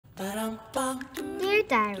Dear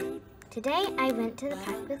Diary, today I went to the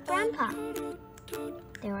park with Grandpa.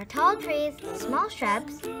 There were tall trees, small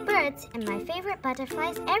shrubs, birds, and my favorite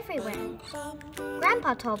butterflies everywhere.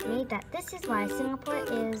 Grandpa told me that this is why Singapore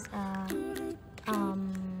is,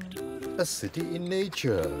 a city in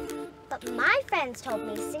nature. But my friends told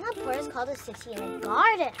me Singapore is called a city in a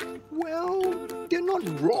garden. Well, they're not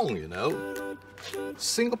wrong, you know.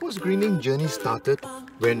 Singapore's greening journey started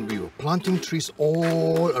when we were planting trees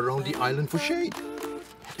all around the island for shade.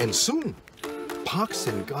 And soon, parks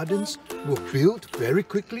and gardens were built very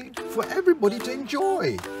quickly for everybody to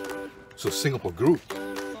enjoy. So Singapore grew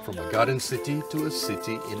from a garden city to a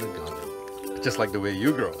city in a garden. Just like the way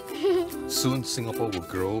you grow. Soon Singapore will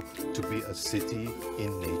grow to be a city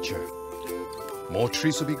in nature. More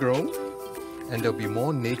trees will be grown, and there'll be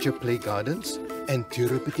more nature play gardens and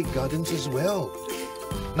therapeutic gardens as well.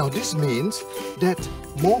 Now this means that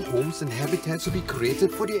more homes and habitats will be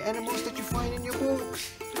created for the animals that you find in your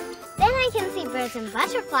books. Then I can see birds and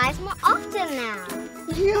butterflies more often now.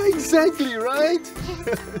 Yeah, exactly, right?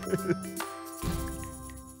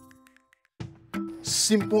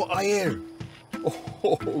 Simple air.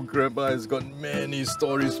 Oh, Grandpa has got many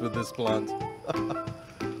stories with this plant.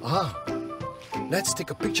 Let's take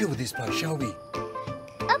a picture with this plant, shall we?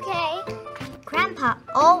 Okay. Grandpa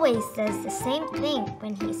always says the same thing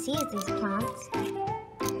when he sees these plants.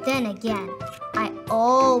 Then again, I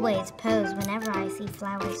always pose whenever I see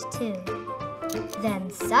flowers too. Then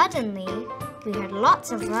suddenly, we heard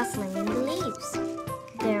lots of rustling in the leaves.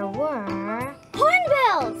 There were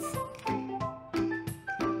hornbills!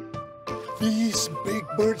 These big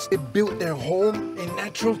birds, they built their home in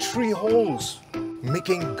natural tree holes,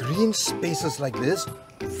 making green spaces like this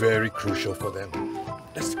very crucial for them.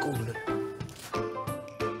 Let's go, Luna.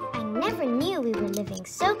 I never knew we were living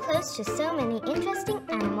so close to so many interesting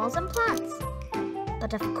animals and plants.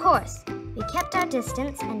 But of course, we kept our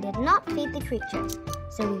distance and did not feed the creatures,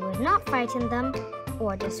 so we would not frighten them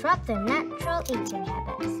or disrupt their natural eating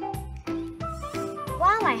habits.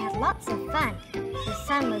 While I had lots of fun, the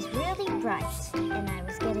sun was really bright and I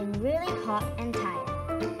was getting really hot and tired.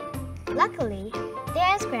 Luckily,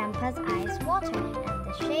 there's Grandpa's eyes watering at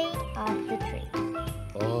the shade of the tree.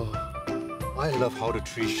 Oh, I love how the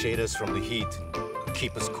trees shade us from the heat and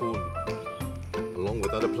keep us cool. Along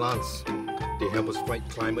with other plants, they help us fight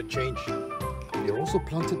climate change. They're also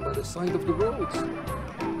planted by the side of the roads.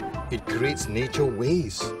 It creates nature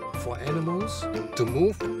ways for animals to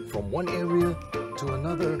move from one area to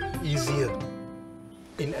another easier.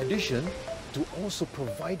 In addition to also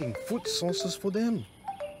providing food sources for them.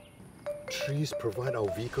 Trees provide our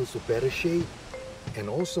vehicles with better shade and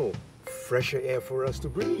also fresher air for us to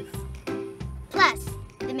breathe. Plus,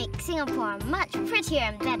 they make Singapore a much prettier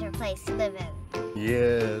and better place to live in.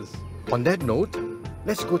 Yes. On that note,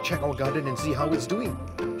 let's go check our garden and see how it's doing.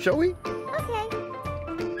 Shall we? Okay.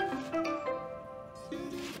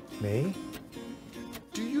 May,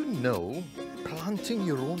 do you know planting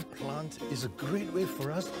your own plant is a great way for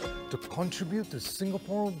us to contribute to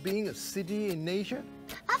Singapore being a city in nature?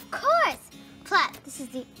 Of course! Plus, this is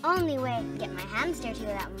the only way I can get my hands dirty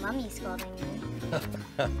without Mummy scolding me.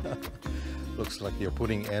 Looks like you're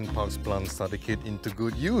putting Anne Park's plant starter kit into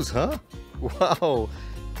good use, huh? Wow!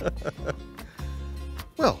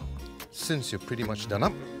 Well, since you're pretty much done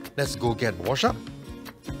up, let's go get washed up.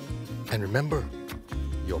 And remember,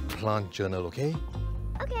 your plant journal, okay?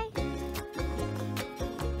 Okay.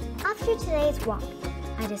 After today's walk,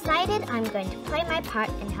 I decided I'm going to play my part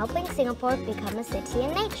in helping Singapore become a city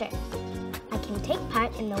in nature. I can take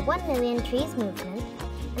part in the 1 million trees movement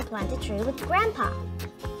and plant a tree with Grandpa.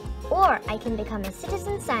 Or I can become a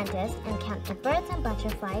citizen scientist and count the birds and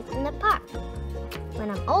butterflies in the park. When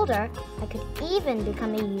I'm older, I could even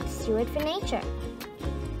become a youth steward for nature.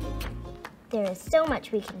 There is so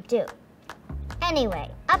much we can do. Anyway,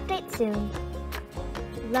 update soon.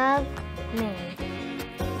 Love, May.